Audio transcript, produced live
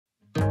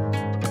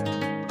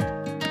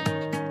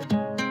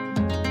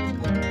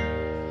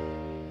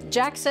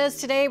Jack says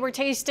today we're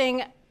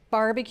tasting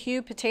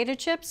barbecue potato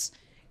chips.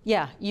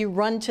 Yeah, you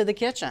run to the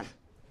kitchen.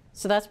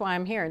 So that's why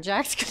I'm here.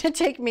 Jack's gonna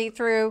take me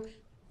through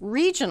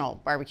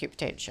regional barbecue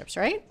potato chips,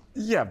 right?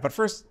 Yeah, but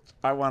first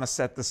I want to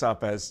set this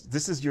up as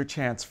this is your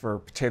chance for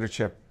potato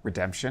chip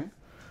redemption.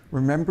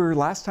 Remember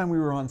last time we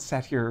were on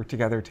set here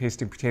together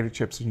tasting potato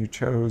chips and you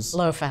chose...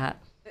 Low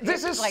fat.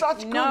 This is like,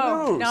 such good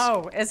news.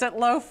 No, is it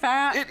low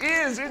fat? It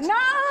is. It's... No!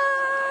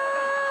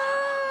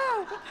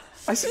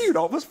 I see you'd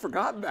almost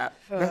forgotten that.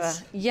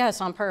 Yes,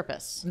 on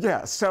purpose.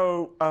 Yeah,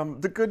 so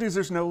the good news,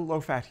 there's no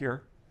low fat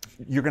here.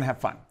 You're gonna have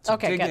fun. So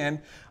okay, dig good.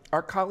 in.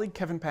 Our colleague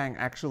Kevin Pang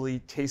actually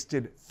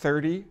tasted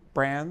 30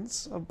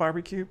 brands of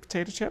barbecue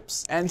potato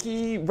chips. And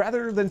he,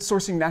 rather than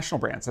sourcing national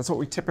brands, that's what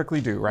we typically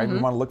do, right? We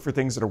want to look for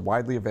things that are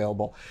widely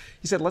available.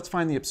 He said, let's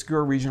find the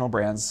obscure regional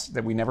brands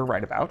that we never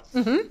write about.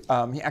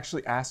 He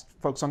actually asked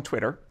folks on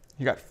Twitter.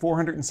 He got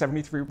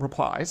 473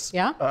 replies.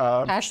 Yeah,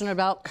 passionate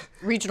about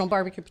regional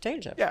barbecue potato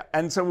chips. Yeah,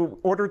 and so we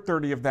ordered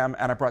 30 of them,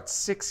 and I brought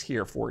 6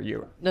 here for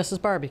you. This is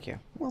barbecue.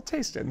 Well,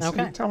 taste it and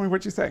Okay. tell me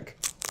what you think.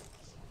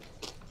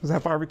 Is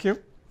that barbecue?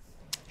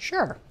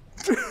 Sure.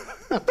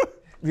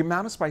 The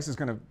amount of spice is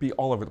going to be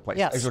all over the place,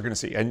 Yes. as you're going to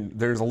see. And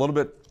there's a little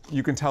bit,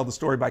 you can tell the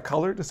story by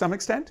color to some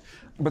extent,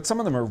 but some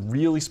of them are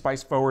really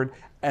spice forward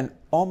and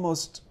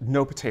almost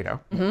no potato.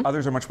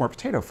 Others are much more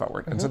potato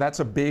forward. And so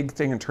that's a big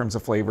thing in terms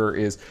of flavor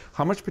is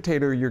how much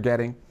potato you're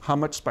getting, how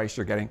much spice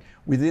you're getting.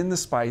 Within the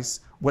spice,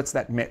 what's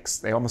that mix?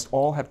 They almost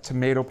all have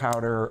tomato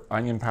powder,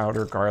 onion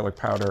powder, garlic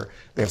powder.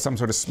 They have some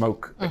sort of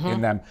smoke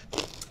in them.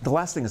 The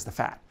last thing is the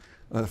fat.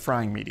 The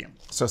frying medium.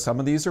 So some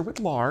of these are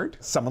with lard,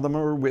 some of them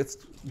are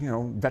with,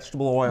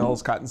 vegetable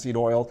oils, cottonseed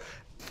oil.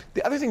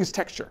 The other thing is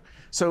texture.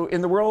 So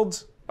in the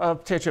world of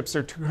potato chips,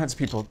 there are 2 kinds of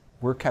people.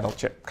 We're kettle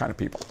chip kind of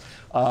people.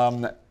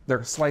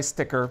 They're sliced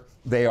thicker.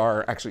 They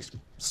are actually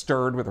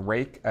stirred with a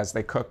rake as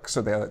they cook,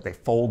 so they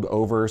fold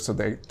over, so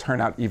they turn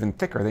out even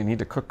thicker. They need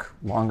to cook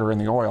longer in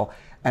the oil.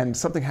 And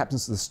something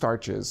happens to the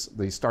starches.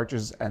 The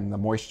starches and the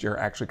moisture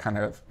actually kind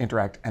of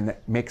interact, and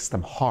it makes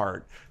them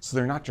hard. So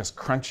they're not just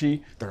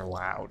crunchy, they're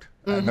loud,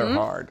 and they're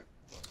hard.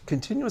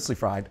 Continuously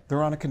fried,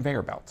 they're on a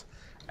conveyor belt.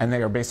 And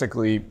they are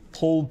basically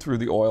pulled through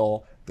the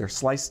oil. They're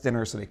sliced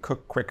thinner, so they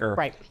cook quicker.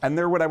 Right. And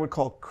they're what I would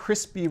call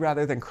crispy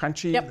rather than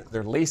crunchy. Yep.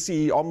 They're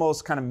lacy,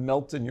 almost kind of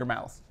melt in your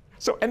mouth.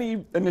 So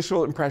any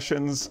initial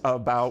impressions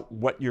about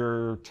what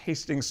you're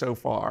tasting so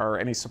far?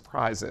 Any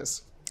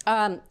surprises?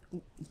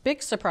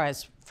 Big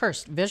surprise,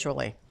 first,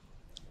 visually.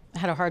 I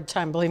had a hard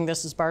time believing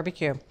this is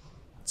barbecue.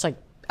 It's like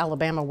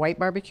Alabama white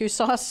barbecue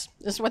sauce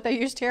is what they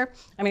used here.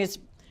 I mean,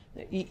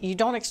 you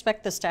don't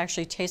expect this to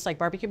actually taste like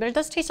barbecue, but it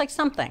does taste like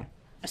something.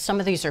 Some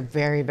of these are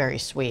very, very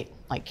sweet,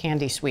 like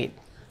candy sweet.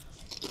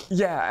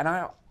 Yeah,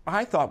 and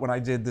I thought when I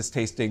did this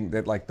tasting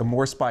that like the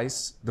more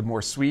spice, the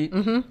more sweet,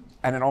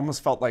 and it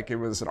almost felt like it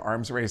was an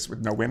arms race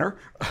with no winner.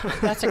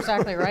 That's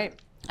exactly right.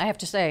 I have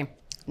to say,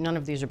 none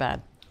of these are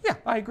bad. Yeah,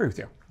 I agree with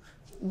you.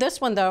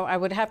 This one, though, I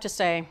would have to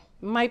say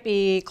might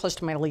be close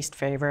to my least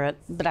favorite,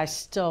 but I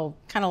still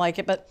kind of like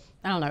it. But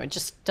I don't know, it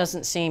just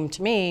doesn't seem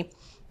to me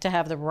to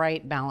have the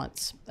right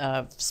balance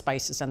of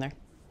spices in there.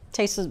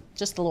 Tastes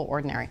just a little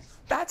ordinary.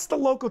 That's the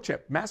local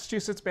chip,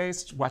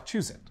 Massachusetts-based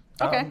Wachusett.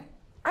 Okay.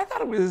 I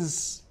thought it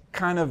was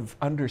kind of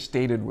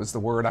understated was the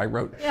word I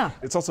wrote. Yeah.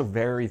 It's also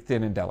very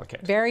thin and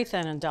delicate. Very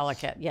thin and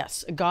delicate,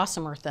 yes. A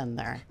gossamer thin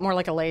there. More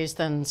like a Lay's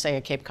than, say,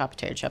 a Cape Cod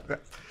potato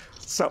chip.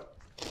 So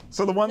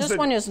the ones This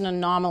one is an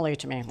anomaly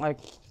to me. Like,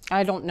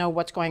 I don't know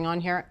what's going on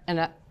here, and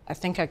I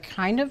think I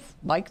kind of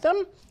like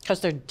them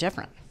because they're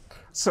different.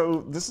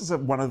 So this is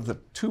one of the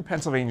 2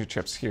 Pennsylvania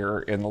chips here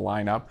in the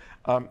lineup.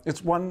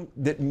 It's one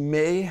that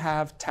may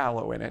have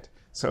tallow in it.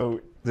 So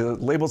the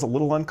label's a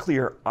little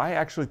unclear. I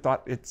actually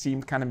thought it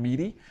seemed kind of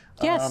meaty.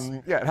 Yes.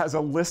 Yeah, it has a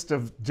list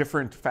of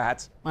different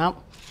fats.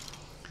 Well,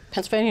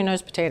 Pennsylvania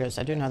knows potatoes.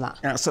 I do know that.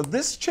 Yeah, so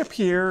this chip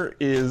here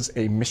is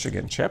a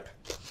Michigan chip.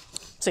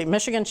 See,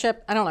 Michigan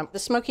chip, I don't know. The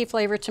smoky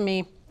flavor to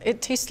me,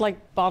 it tastes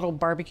like bottled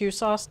barbecue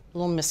sauce, a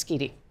little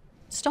mesquite.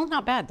 Still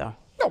not bad, though.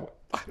 No.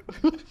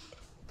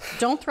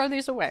 Don't throw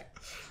these away.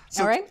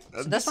 So, all right,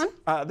 so this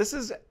one? This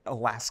is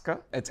Alaska.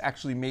 It's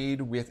actually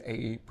made with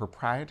a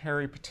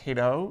proprietary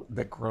potato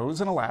that grows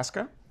in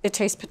Alaska. It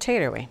tastes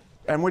potatoey.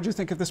 And what do you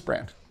think of this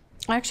brand?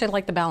 I actually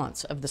like the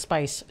balance of the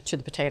spice to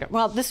the potato.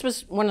 Well, this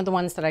was one of the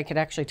ones that I could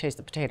actually taste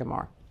the potato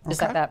more. Is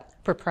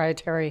that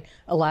proprietary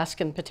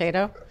Alaskan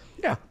potato?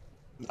 Yeah.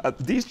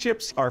 These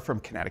chips are from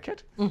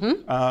Connecticut.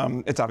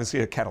 It's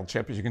obviously a kettle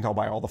chip, as you can tell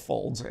by all the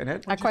folds in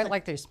it. I quite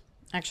like these.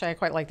 Actually, I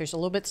quite like these. A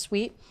little bit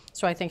sweet,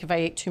 so I think if I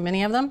ate too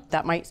many of them,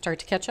 that might start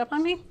to catch up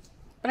on me.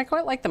 But I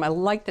quite like them. I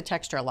like the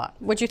texture a lot.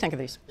 What'd you think of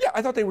these? Yeah,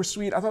 I thought they were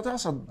sweet. I thought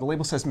also the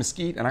label says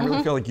mesquite, and I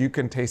really feel like you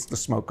can taste the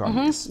smoke on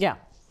these. Yeah.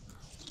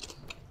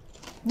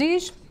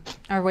 These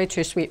are way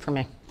too sweet for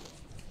me.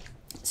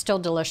 Still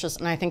delicious,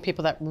 and I think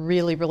people that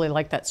really, really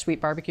like that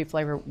sweet barbecue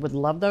flavor would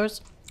love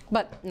those.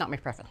 But not my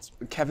preference.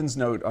 Kevin's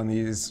note on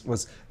these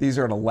was these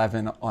are an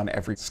 11 on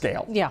every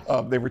scale. Yeah.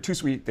 They were too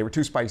sweet, they were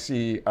too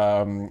spicy,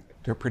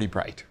 they're pretty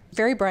bright.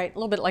 Very bright, a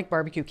little bit like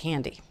barbecue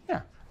candy.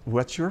 Yeah.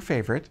 What's your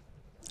favorite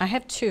I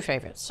have two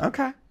favorites.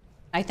 Okay.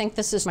 I think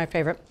this is my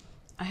favorite.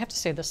 I have to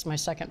say this is my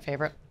second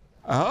favorite.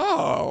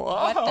 Oh.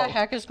 What the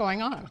heck is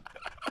going on?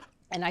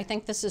 And I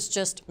think this is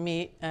just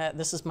me.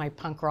 This is my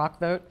punk rock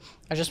vote.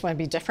 I just want to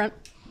be different,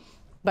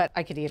 but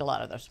I could eat a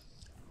lot of those.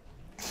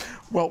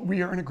 Well,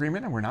 we are in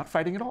agreement and we're not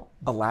fighting at all.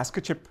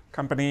 Alaska Chip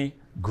Company,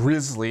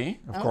 Grizzly,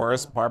 of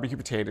course, barbecue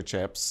potato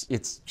chips.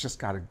 It's just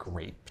got a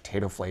great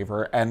potato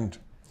flavor and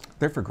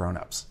they're for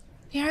grown-ups.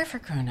 They are for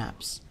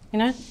grown-ups. You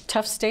know,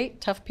 tough state,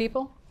 tough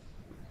people.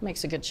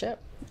 Makes a good chip.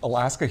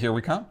 Alaska, here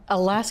we come.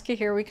 Alaska,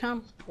 here we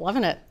come.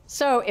 Loving it.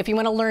 So if you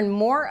want to learn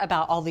more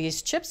about all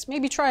these chips,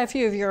 maybe try a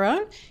few of your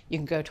own, you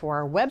can go to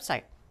our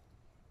website.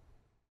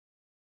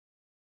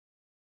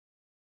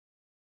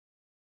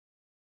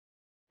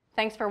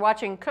 Thanks for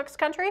watching Cook's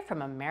Country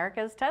from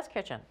America's Test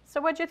Kitchen.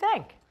 So what'd you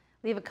think?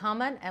 Leave a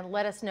comment and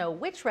let us know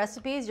which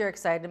recipes you're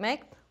excited to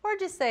make, or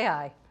just say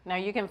hi. Now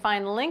you can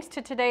find links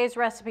to today's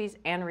recipes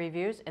and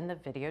reviews in the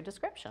video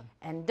description.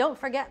 And don't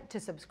forget to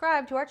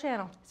subscribe to our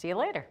channel. See you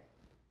later.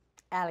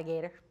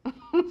 Alligator.